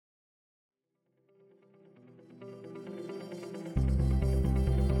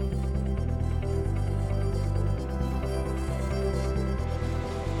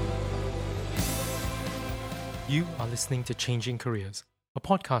You are listening to Changing Careers, a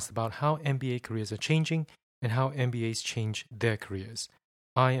podcast about how MBA careers are changing and how MBAs change their careers.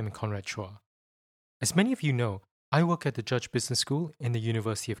 I am Conrad Chua. As many of you know, I work at the Judge Business School in the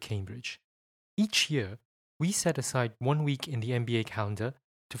University of Cambridge. Each year, we set aside 1 week in the MBA calendar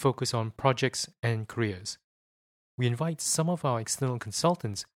to focus on projects and careers. We invite some of our external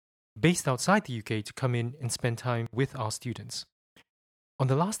consultants based outside the UK to come in and spend time with our students. On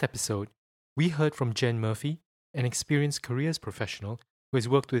the last episode, we heard from Jen Murphy, an experienced careers professional who has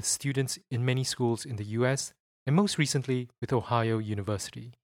worked with students in many schools in the US and most recently with Ohio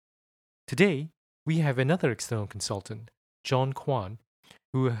University. Today, we have another external consultant, John Kwan,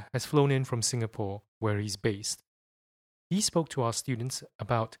 who has flown in from Singapore, where he's based. He spoke to our students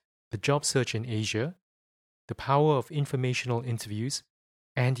about the job search in Asia, the power of informational interviews,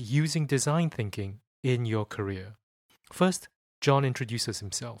 and using design thinking in your career. First, John introduces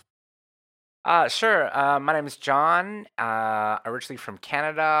himself. Sure. My name is John, originally from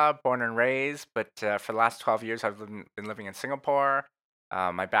Canada, born and raised, but for the last 12 years I've been living in Singapore.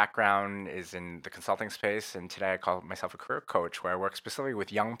 My background is in the consulting space, and today I call myself a career coach, where I work specifically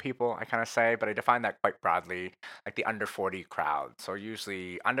with young people, I kind of say, but I define that quite broadly, like the under 40 crowd. So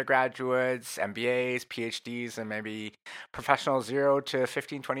usually undergraduates, MBAs, PhDs, and maybe professionals 0 to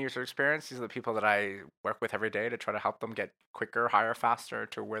 15, 20 years of experience. These are the people that I work with every day to try to help them get quicker, higher, faster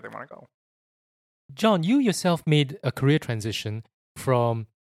to where they want to go. John, you yourself made a career transition from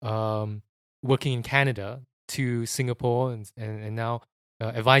working in Canada to Singapore and now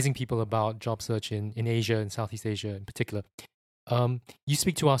advising people about job search in Asia and Southeast Asia in particular. You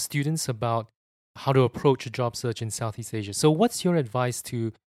speak to our students about how to approach a job search in Southeast Asia. So what's your advice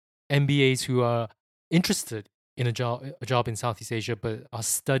to MBAs who are interested in a job in Southeast Asia but are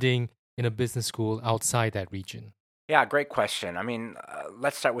studying in a business school outside that region? Yeah, great question. I mean,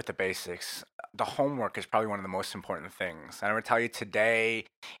 let's start with the basics. The homework is probably one of the most important things. And I would tell you today,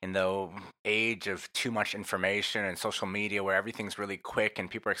 in the age of too much information and social media where everything's really quick and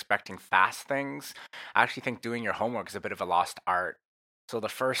people are expecting fast things, I actually think doing your homework is a bit of a lost art. So the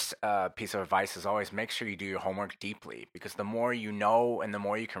first piece of advice is always make sure you do your homework deeply, because the more you know and the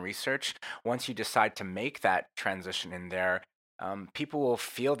more you can research, once you decide to make that transition in there, people will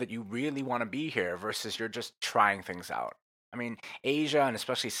feel that you really want to be here versus you're just trying things out. I mean, Asia and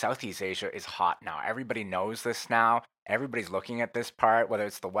especially Southeast Asia is hot now. Everybody knows this now. Everybody's looking at this part, whether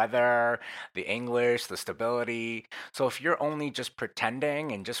it's the weather, the English, the stability. So if you're only just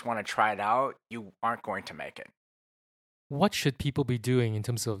pretending and just want to try it out, you aren't going to make it. What should people be doing in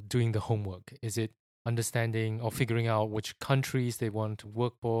terms of doing the homework? Is it understanding or figuring out which countries they want to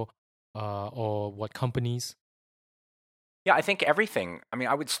work for or what companies? Yeah, I think everything. I mean,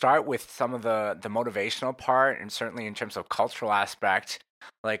 I would start with some of the motivational part, and certainly in terms of cultural aspect.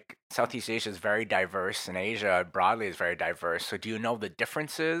 Like Southeast Asia is very diverse, and Asia broadly is very diverse. So do you know the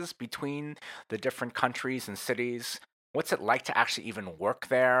differences between the different countries and cities? What's it like to actually even work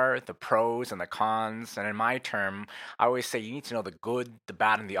there, the pros and the cons? And in my term, I always say you need to know the good, the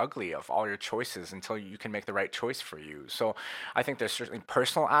bad, and the ugly of all your choices until you can make the right choice for you. So I think there's certainly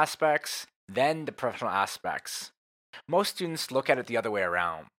personal aspects, then the professional aspects. Most students look at it the other way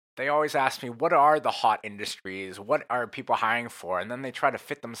around. They always ask me, what are the hot industries? What are people hiring for? And then they try to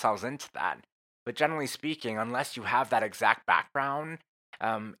fit themselves into that. But generally speaking, unless you have that exact background,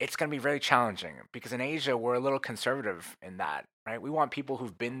 it's going to be very challenging, because in Asia, we're a little conservative in that, right? We want people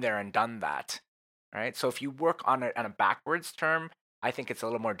who've been there and done that, right? So if you work on a backwards term, I think it's a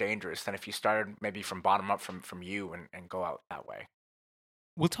little more dangerous than if you started maybe from bottom up from you and go out that way.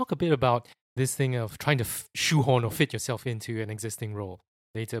 We'll talk a bit about this thing of trying to shoehorn or fit yourself into an existing role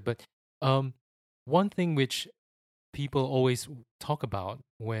later. But one thing which people always talk about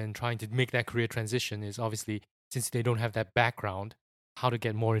when trying to make that career transition is obviously, since they don't have that background, how to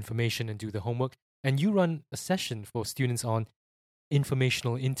get more information and do the homework. And you run a session for students on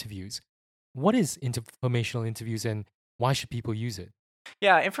informational interviews. What is informational interviews and why should people use it?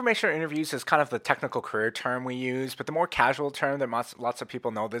 Yeah, informational interviews is kind of the technical career term we use, but the more casual term that lots of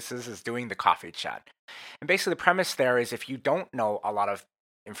people know this is doing the coffee chat. And basically the premise there is if you don't know a lot of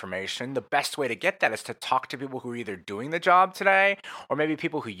information, the best way to get that is to talk to people who are either doing the job today or maybe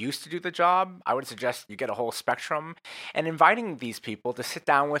people who used to do the job. I would suggest you get a whole spectrum, and inviting these people to sit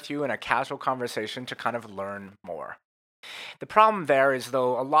down with you in a casual conversation to kind of learn more. The problem there is,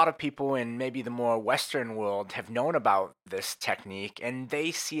 though, a lot of people in maybe the more Western world have known about this technique and they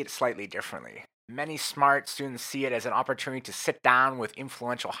see it slightly differently. Many smart students see it as an opportunity to sit down with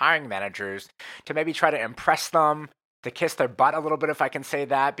influential hiring managers to maybe try to impress them, to kiss their butt a little bit, if I can say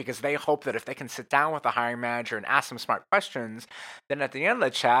that, because they hope that if they can sit down with the hiring manager and ask them smart questions, then at the end of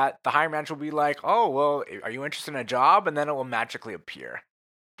the chat, the hiring manager will be like, oh, well, are you interested in a job? And then it will magically appear.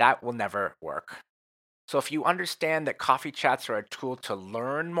 That will never work. So if you understand that coffee chats are a tool to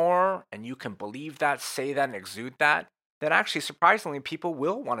learn more, and you can believe that, say that, and exude that, then actually, surprisingly, people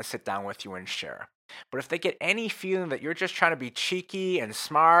will want to sit down with you and share. But if they get any feeling that you're just trying to be cheeky and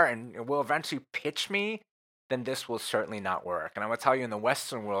smart and will eventually pitch me, then this will certainly not work. And I will tell you, in the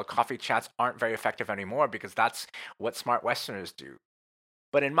Western world, coffee chats aren't very effective anymore because that's what smart Westerners do.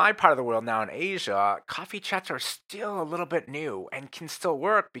 But in my part of the world now in Asia, coffee chats are still a little bit new and can still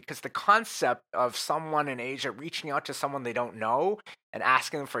work because the concept of someone in Asia reaching out to someone they don't know and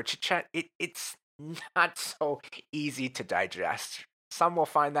asking them for a chit chat, it's not so easy to digest. Some will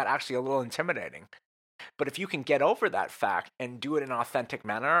find that actually a little intimidating. But if you can get over that fact and do it in an authentic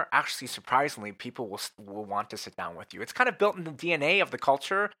manner, actually, surprisingly, people will want to sit down with you. It's kind of built in the DNA of the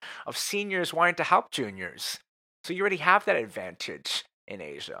culture of seniors wanting to help juniors. So you already have that advantage in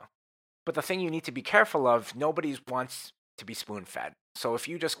Asia. But the thing you need to be careful of, nobody wants to be spoon-fed. So if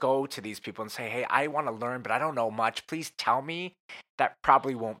you just go to these people and say, hey, I want to learn, but I don't know much, please tell me, that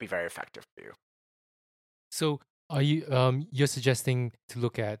probably won't be very effective for you. So are you you're suggesting to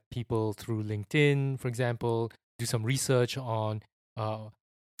look at people through LinkedIn, for example, do some research on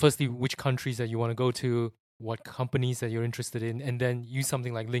firstly which countries that you want to go to, what companies that you're interested in, and then use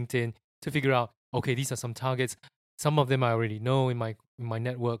something like LinkedIn to figure out, okay, these are some targets. Some of them I already know in my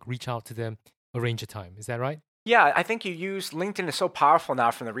network, reach out to them, arrange a time. Is that right? Yeah, I think LinkedIn is so powerful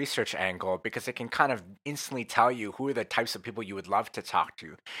now from the research angle because it can kind of instantly tell you who are the types of people you would love to talk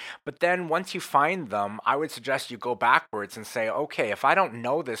to. But then once you find them, I would suggest you go backwards and say, okay, if I don't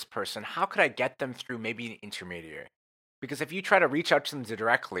know this person, how could I get them through maybe an intermediary? Because if you try to reach out to them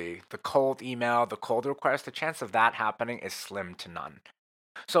directly, the cold email, the cold request, the chance of that happening is slim to none.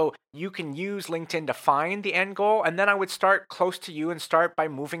 So you can use LinkedIn to find the end goal, and then I would start close to you and start by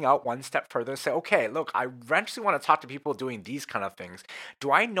moving out one step further and say, okay, look, I eventually want to talk to people doing these kind of things.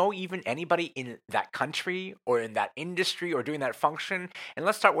 Do I know even anybody in that country or in that industry or doing that function? And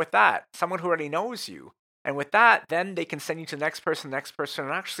let's start with that, someone who already knows you. And with that, then they can send you to the next person.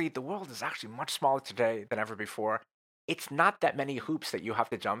 And actually, the world is actually much smaller today than ever before. It's not that many hoops that you have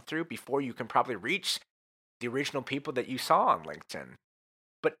to jump through before you can probably reach the original people that you saw on LinkedIn.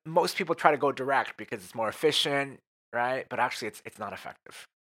 But most people try to go direct because it's more efficient, right? But actually, it's not effective.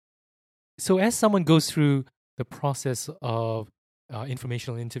 So as someone goes through the process of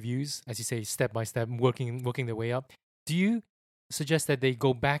informational interviews, as you say, step by step, working their way up, do you suggest that they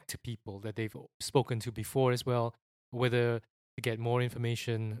go back to people that they've spoken to before as well, whether to get more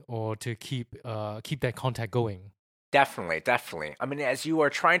information or to keep that contact going? Definitely. I mean, as you are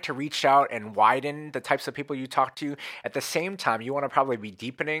trying to reach out and widen the types of people you talk to, at the same time, you want to probably be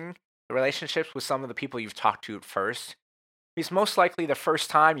deepening the relationships with some of the people you've talked to first. Because most likely the first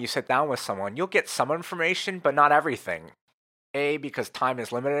time you sit down with someone, you'll get some information, but not everything. A, because time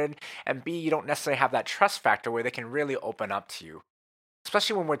is limited, and B, you don't necessarily have that trust factor where they can really open up to you.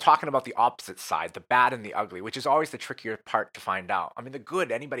 Especially when we're talking about the opposite side, the bad and the ugly, which is always the trickier part to find out. I mean, the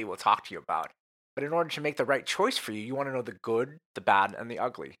good anybody will talk to you about. But in order to make the right choice for you, you want to know the good, the bad, and the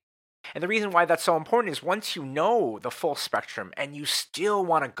ugly. And the reason why that's so important is once you know the full spectrum and you still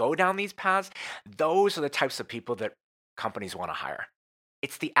want to go down these paths, those are the types of people that companies want to hire.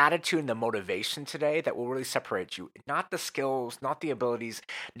 It's the attitude and the motivation today that will really separate you. Not the skills, not the abilities,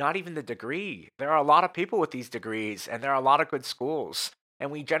 not even the degree. There are a lot of people with these degrees and there are a lot of good schools. And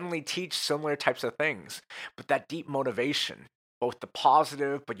we generally teach similar types of things. But that deep motivation, both the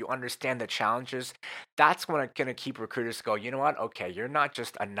positive, but you understand the challenges, that's when it's going to keep recruiters go, you know what? Okay, you're not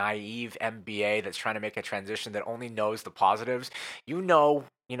just a naive MBA that's trying to make a transition that only knows the positives. You know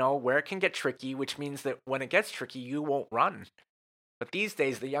where it can get tricky, which means that when it gets tricky, you won't run. But these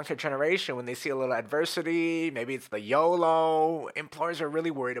days, the younger generation, when they see a little adversity, maybe it's the YOLO, employers are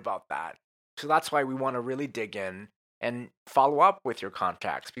really worried about that. So that's why we want to really dig in and follow up with your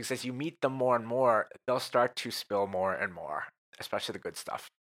contacts, because as you meet them more and more, they'll start to spill more and more, especially the good stuff.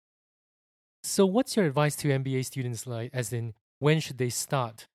 So what's your advice to MBA students, like, as in, when should they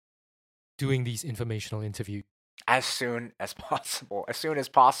start doing these informational interviews? As soon as possible,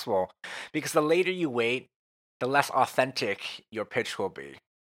 because the later you wait, the less authentic your pitch will be.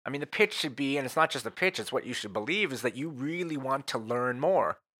 I mean, the pitch should be, and it's not just the pitch, it's what you should believe, is that you really want to learn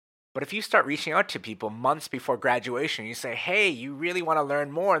more. But if you start reaching out to people months before graduation, you say, hey, you really want to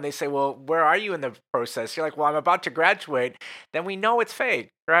learn more, and they say, well, where are you in the process? You're like, well, I'm about to graduate. Then we know it's fake,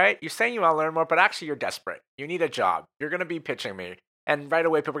 right? You're saying you want to learn more, but actually you're desperate. You need a job. You're going to be pitching me. And right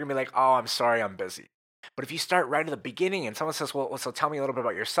away, people are going to be like, oh, I'm sorry, I'm busy. But if you start right at the beginning and someone says, well, so tell me a little bit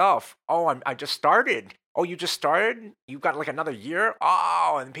about yourself. Oh, I just started. Oh, you just started? You've got like another year?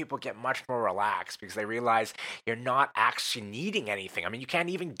 Oh, and people get much more relaxed because they realize you're not actually needing anything. I mean, you can't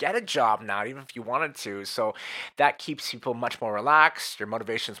even get a job now, even if you wanted to. So that keeps people much more relaxed. Your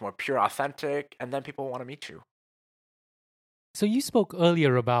motivation is more pure, authentic, and then people want to meet you. So you spoke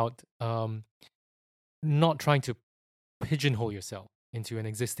earlier about not trying to pigeonhole yourself into an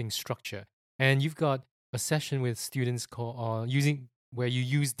existing structure, and you've got a session with students called where you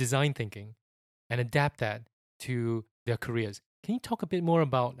use design thinking and adapt that to their careers. Can you talk a bit more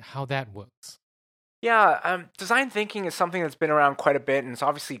about how that works? Yeah, design thinking is something that's been around quite a bit, and it's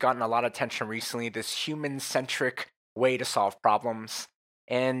obviously gotten a lot of attention recently. This human-centric way to solve problems.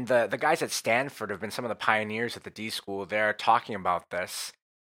 And the guys at Stanford have been some of the pioneers at the D School. They're talking about this.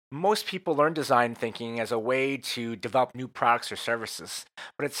 Most people learn design thinking as a way to develop new products or services.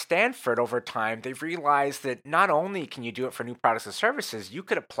 But at Stanford, over time, they've realized that not only can you do it for new products and services, you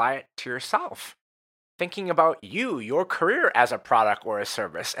could apply it to yourself. Thinking about you, your career as a product or a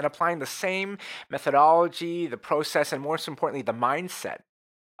service, and applying the same methodology, the process, and most importantly, the mindset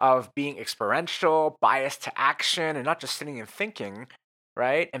of being experiential, biased to action, and not just sitting and thinking,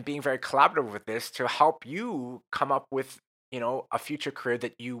 right? And being very collaborative with this to help you come up with, a future career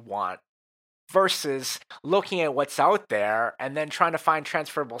that you want versus looking at what's out there and then trying to find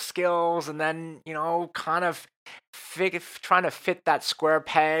transferable skills and then, kind of trying to fit that square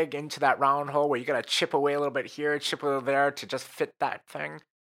peg into that round hole where you got to chip away a little bit here, chip a little there to just fit that thing.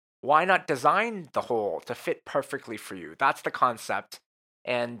 Why not design the hole to fit perfectly for you? That's the concept.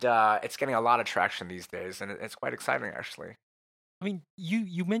 And it's getting a lot of traction these days, and it's quite exciting, actually. I mean,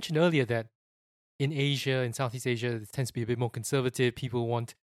 you mentioned earlier that in Asia, in Southeast Asia, it tends to be a bit more conservative. People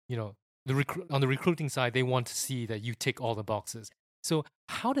want, on the recruiting side, they want to see that you tick all the boxes. So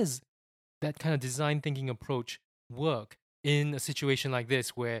how does that kind of design thinking approach work in a situation like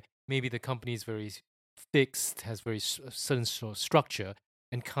this where maybe the company is very fixed, has very certain sort of structure,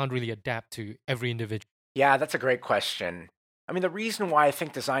 and can't really adapt to every individual? Yeah, that's a great question. I mean, the reason why I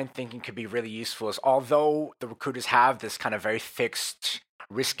think design thinking could be really useful is although the recruiters have this kind of very fixed,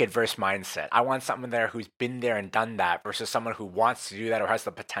 risk-adverse mindset, I want someone there who's been there and done that versus someone who wants to do that or has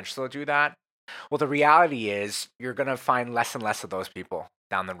the potential to do that. Well, the reality is you're going to find less and less of those people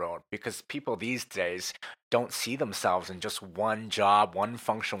down the road because people these days don't see themselves in just one job, one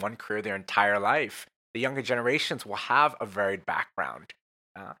function, one career their entire life. The younger generations will have a varied background.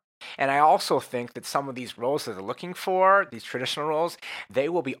 And I also think that some of these roles that they're looking for, these traditional roles, they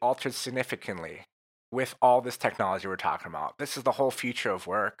will be altered significantly with all this technology we're talking about. This is the whole future of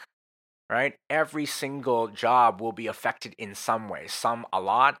work, right? Every single job will be affected in some way, some a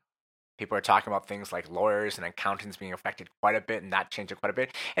lot. People are talking about things like lawyers and accountants being affected quite a bit, and that changed quite a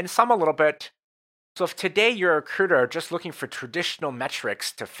bit, and some a little bit. So if today you're a recruiter just looking for traditional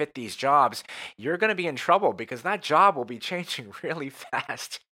metrics to fit these jobs, you're going to be in trouble because that job will be changing really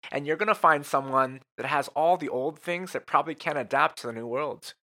fast. And you're going to find someone that has all the old things that probably can't adapt to the new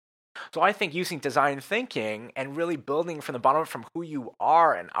world. So I think using design thinking and really building from the bottom up from who you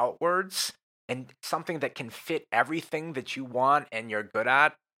are and outwards and something that can fit everything that you want and you're good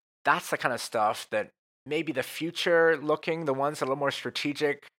at, that's the kind of stuff that maybe the future looking, the ones that are a little more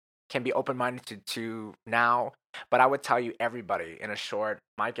strategic, can be open-minded to now. But I would tell you everybody in a short,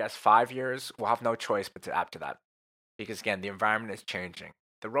 my guess, 5 years will have no choice but to adapt to that. Because again, the environment is changing.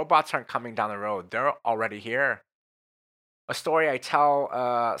 The robots aren't coming down the road. They're already here. A story I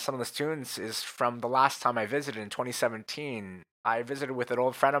tell some of the students is from the last time I visited in 2017. I visited with an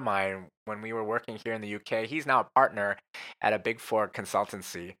old friend of mine when we were working here in the UK. He's now a partner at a Big Four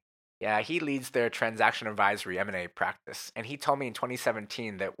consultancy. Yeah, he leads their transaction advisory M&A practice. And he told me in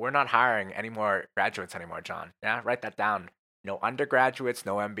 2017 that we're not hiring any more graduates anymore, John. Yeah, write that down. No undergraduates,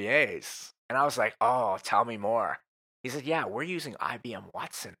 no MBAs. And I was like, oh, tell me more. He said, yeah, we're using IBM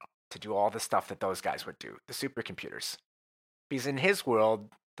Watson to do all the stuff that those guys would do, the supercomputers. Because in his world,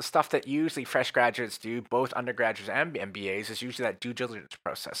 the stuff that usually fresh graduates do, both undergraduates and MBAs, is usually that due diligence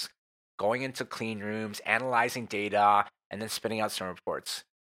process. Going into clean rooms, analyzing data, and then spitting out some reports.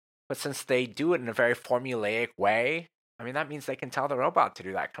 But since they do it in a very formulaic way, I mean, that means they can tell the robot to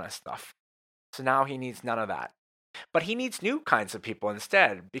do that kind of stuff. So now he needs none of that. But he needs new kinds of people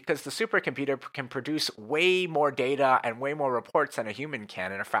instead, because the supercomputer can produce way more data and way more reports than a human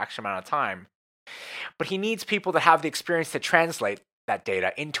can in a fraction amount of time. But he needs people that have the experience to translate that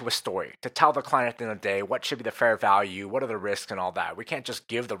data into a story, to tell the client at the end of the day what should be the fair value, what are the risks and all that. We can't just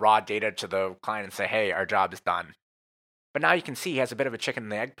give the raw data to the client and say, hey, our job is done. But now you can see he has a bit of a chicken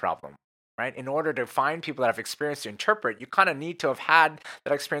and the egg problem, right? In order to find people that have experience to interpret, you kind of need to have had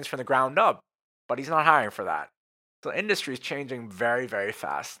that experience from the ground up. but he's not hiring for that. So the industry is changing very, very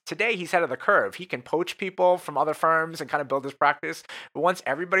fast. Today, he's ahead of the curve. He can poach people from other firms and kind of build his practice. But once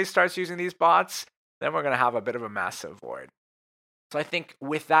everybody starts using these bots, then we're going to have a bit of a massive void. So I think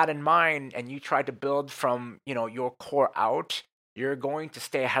with that in mind, and you try to build from, your core out, you're going to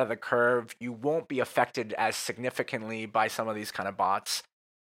stay ahead of the curve. You won't be affected as significantly by some of these kind of bots,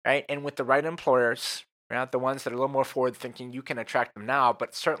 right? And with the right employers, right, the ones that are a little more forward thinking, you can attract them now,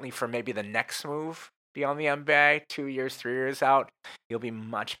 but certainly for maybe the next move beyond the MBA, 2 years, 3 years out, you'll be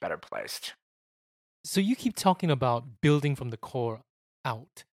much better placed. So you keep talking about building from the core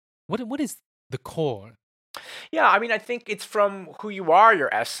out. What is the core? Yeah, I mean, I think it's from who you are, your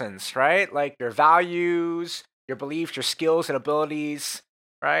essence, right? Like your values, your beliefs, your skills and abilities,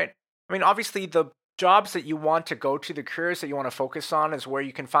 right? I mean, obviously, the jobs that you want to go to, the careers that you want to focus on is where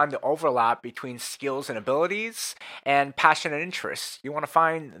you can find the overlap between skills and abilities and passion and interests. You want to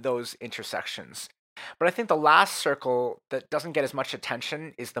find those intersections. But I think the last circle that doesn't get as much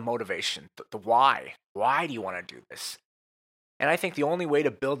attention is the motivation, the why. Why do you want to do this? And I think the only way to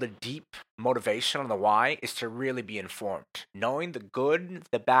build a deep motivation on the why is to really be informed, knowing the good,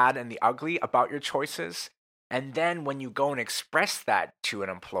 the bad, and the ugly about your choices. And then when you go and express that to an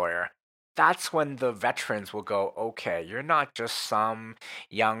employer, that's when the veterans will go, okay, you're not just some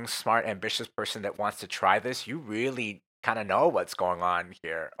young, smart, ambitious person that wants to try this. You really kind of know what's going on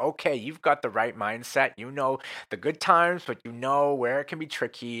here. Okay, you've got the right mindset. You know the good times, but you know where it can be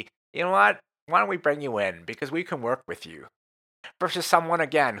tricky. You know what? Why don't we bring you in? Because we can work with you. Versus someone,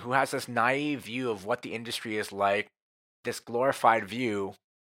 again, who has this naive view of what the industry is like, this glorified view,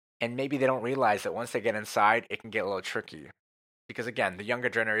 and maybe they don't realize that once they get inside, it can get a little tricky. Because again, the younger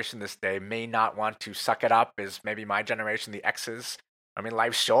generation this day may not want to suck it up as maybe my generation, the X's. I mean,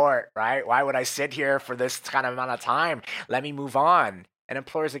 life's short, right? Why would I sit here for this kind of amount of time? Let me move on. And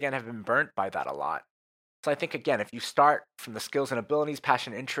employers, again, have been burnt by that a lot. So I think, again, if you start from the skills and abilities,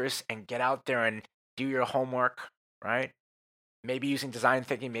 passion, interests, and get out there and do your homework, right? Maybe using design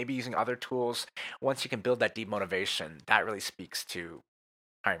thinking, maybe using other tools. Once you can build that deep motivation, that really speaks to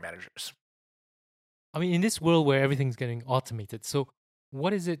hiring managers. I mean, in this world where everything's getting automated, so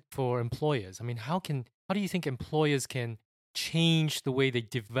what is it for employers? I mean, how do you think employers can change the way they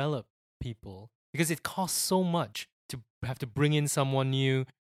develop people? Because it costs so much to have to bring in someone new,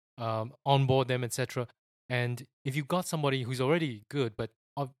 onboard them, etc. And if you've got somebody who's already good but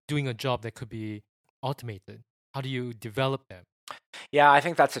doing a job that could be automated, how do you develop them? Yeah, I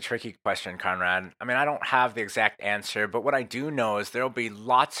think that's a tricky question, Conrad. I mean, I don't have the exact answer, but what I do know is there will be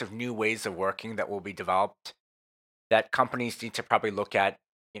lots of new ways of working that will be developed that companies need to probably look at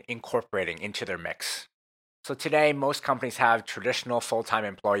incorporating into their mix. So today, most companies have traditional full-time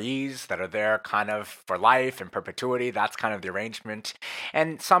employees that are there kind of for life and perpetuity. That's kind of the arrangement.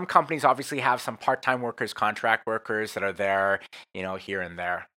 And some companies obviously have some part-time workers, contract workers that are there, here and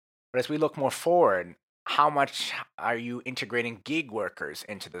there. But as we look more forward, how much are you integrating gig workers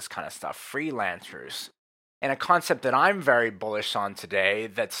into this kind of stuff, freelancers? And a concept that I'm very bullish on today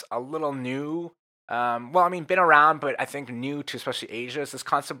that's a little new, been around, but I think new to especially Asia, is this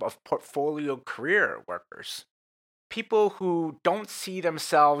concept of portfolio career workers. People who don't see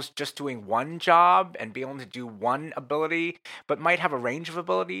themselves just doing one job and being able to do one ability, but might have a range of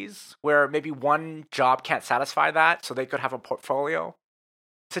abilities where maybe one job can't satisfy that, so they could have a portfolio.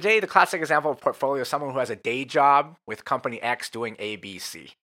 Today, the classic example of portfolio is someone who has a day job with company X doing A, B,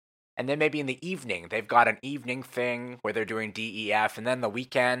 C. And then maybe in the evening, they've got an evening thing where they're doing D, E, F. And then the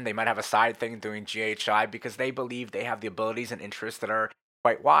weekend, they might have a side thing doing G, H, I because they believe they have the abilities and interests that are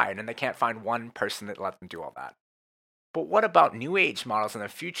quite wide. And they can't find one person that lets them do all that. But what about new age models in the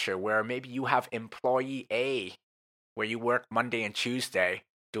future where maybe you have employee A, where you work Monday and Tuesday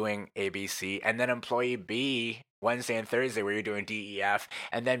doing A, B, C, and then employee B Wednesday and Thursday where you're doing DEF,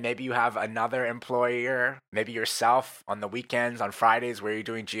 and then maybe you have another employer, maybe yourself on the weekends, on Fridays where you're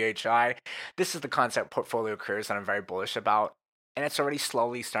doing GHI. This is the concept portfolio careers that I'm very bullish about, and it's already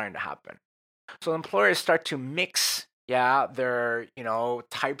slowly starting to happen. So employers start to mix, their,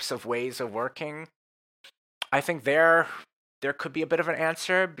 types of ways of working. I think there could be a bit of an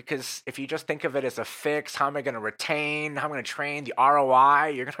answer, because if you just think of it as a fix, how am I going to retain, how am I going to train, the ROI,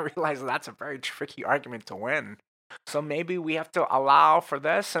 you're going to realize that's a very tricky argument to win. So maybe we have to allow for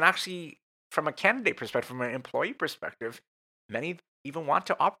this. And actually, from a candidate perspective, from an employee perspective, many even want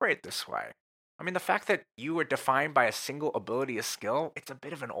to operate this way. I mean, the fact that you are defined by a single ability, a skill, it's a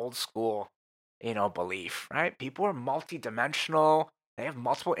bit of an old school, belief, right? People are multidimensional. They have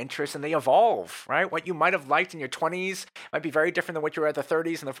multiple interests and they evolve, right? What you might have liked in your 20s might be very different than what you were at the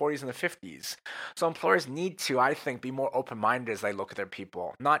 30s and the 40s and the 50s. So employers need to, I think, be more open-minded as they look at their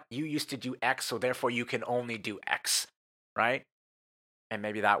people. Not you used to do X, so therefore you can only do X, right? And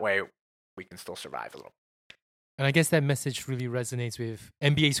maybe that way we can still survive a little. And I guess that message really resonates with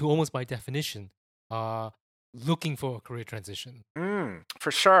MBAs who almost by definition are looking for a career transition.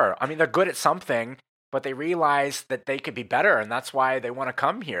 For sure. I mean, they're good at something, but they realize that they could be better, and that's why they want to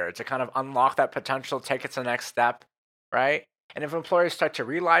come here, to kind of unlock that potential, take it to the next step, right? And if employers start to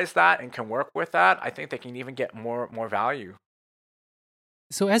realize that and can work with that, I think they can even get more value.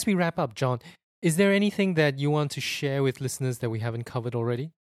 So as we wrap up, John, is there anything that you want to share with listeners that we haven't covered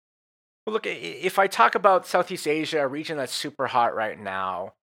already? Well, look, if I talk about Southeast Asia, a region that's super hot right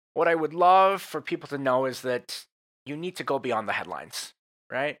now, what I would love for people to know is that you need to go beyond the headlines,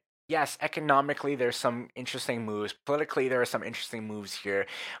 right? Yes, economically, there's some interesting moves. Politically, there are some interesting moves here.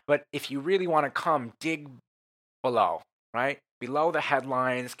 But if you really want to come, dig below, right? Below the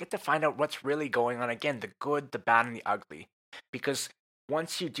headlines, get to find out what's really going on. Again, the good, the bad, and the ugly. Because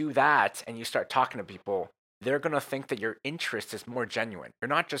once you do that and you start talking to people, they're going to think that your interest is more genuine. You're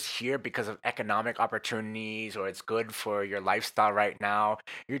not just here because of economic opportunities or it's good for your lifestyle right now.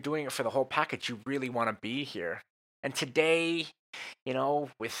 You're doing it for the whole package. You really want to be here. And today, you know,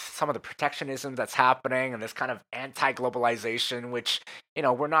 with some of the protectionism that's happening and this kind of anti-globalization, which, you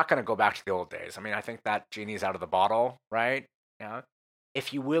know, we're not going to go back to the old days. I mean, I think that genie's out of the bottle, right? You know,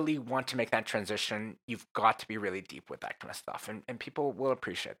 if you really want to make that transition, you've got to be really deep with that kind of stuff. And people will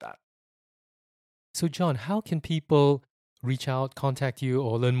appreciate that. So, John, how can people reach out, contact you,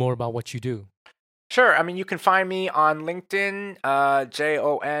 or learn more about what you do? Sure. I mean, you can find me on LinkedIn,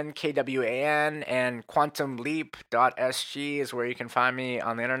 JONKWAN, and quantumleap.sg is where you can find me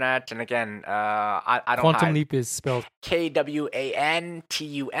on the internet. And again, I don't Quantum Leap is spelled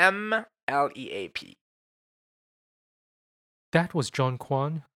KWANTUMLEAP. That was John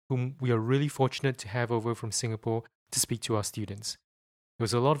Kwan, whom we are really fortunate to have over from Singapore to speak to our students. There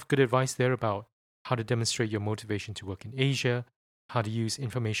was a lot of good advice there about how to demonstrate your motivation to work in Asia, how to use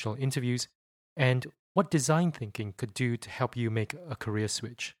informational interviews, and what design thinking could do to help you make a career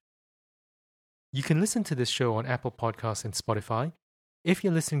switch. You can listen to this show on Apple Podcasts and Spotify. If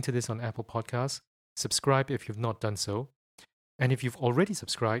you're listening to this on Apple Podcasts, subscribe if you've not done so. And if you've already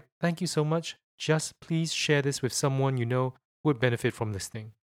subscribed, thank you so much. Just please share this with someone you know who would benefit from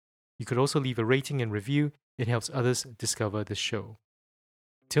listening. You could also leave a rating and review. It helps others discover this show.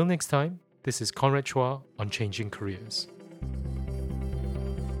 Till next time, this is Conrad Chua on Changing Careers.